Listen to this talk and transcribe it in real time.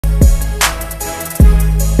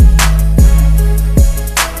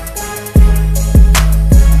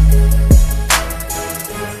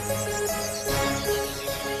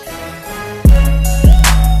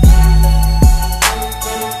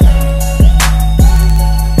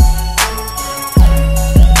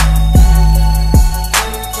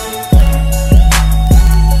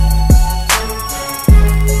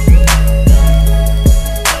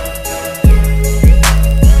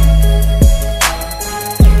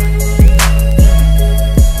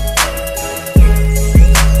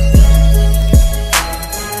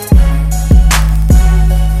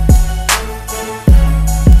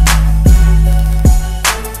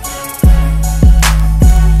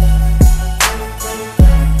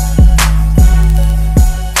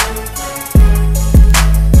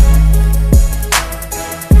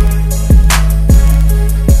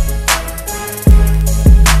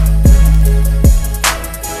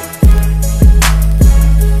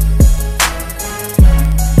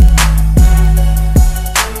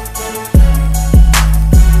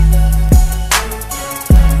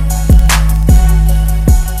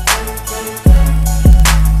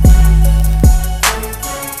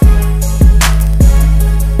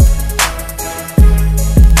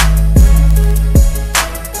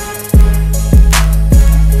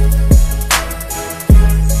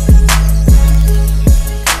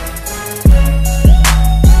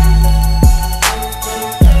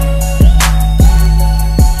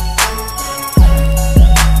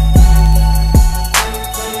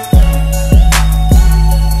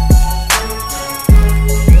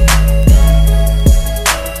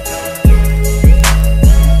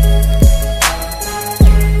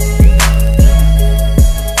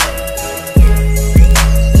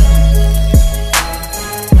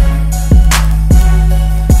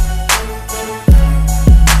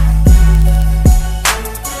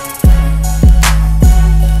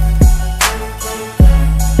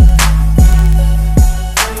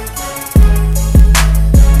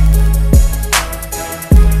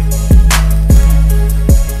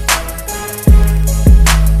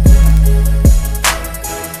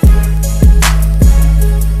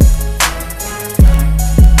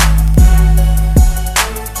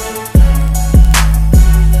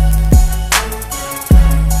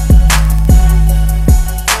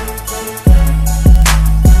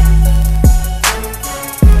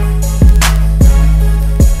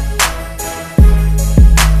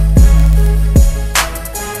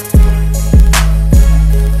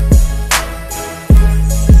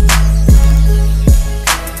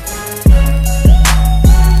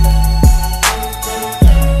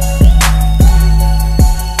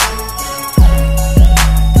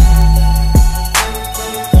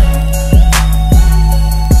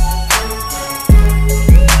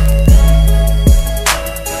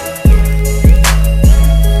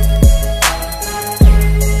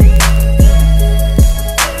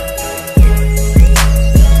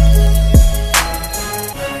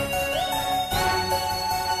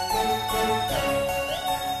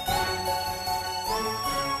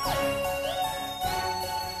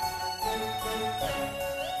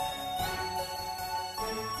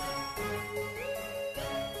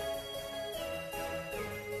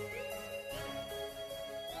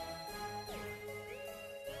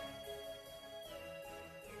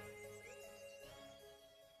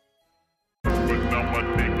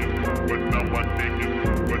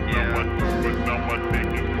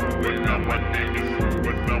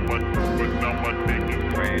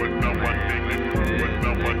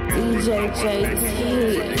DJ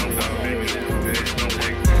JT.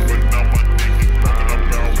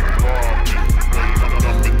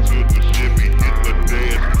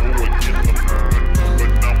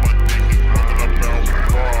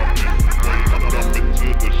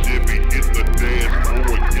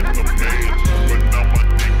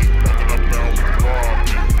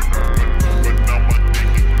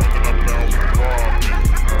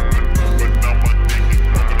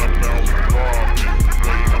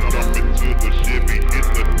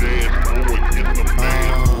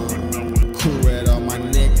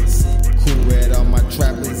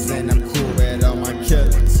 And I'm cool with all my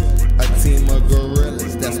killers. A team of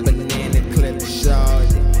gorillas, that's banana clip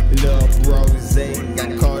shawty. Lil' Rose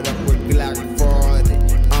got caught up with Glock 40.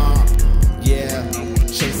 Yeah,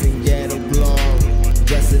 chasing ghetto glory.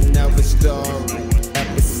 That's another story.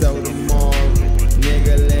 Episode tomorrow.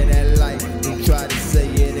 Nigga live that life and try to say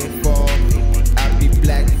it ain't for me. I be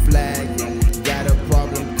black flagging. Got a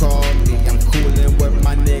problem, call me. I'm coolin' with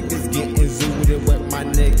my niggas, getting zooted with my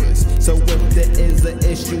niggas. So if there is an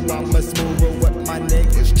issue, I must move it with my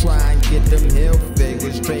niggas. Try and get them hill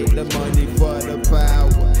figures. Trade the money for the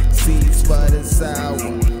power. Seeds for the sour.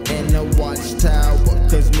 In the watchtower.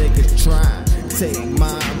 Cause niggas try take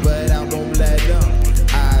mine, but I won't let them.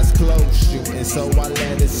 Eyes closed shooting, so I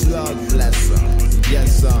let it slug bless them.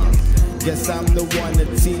 Yes, guess I'm the one to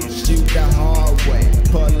teach you the hard way.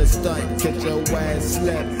 Pull a stunt, catch your ass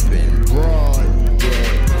slipping. Broad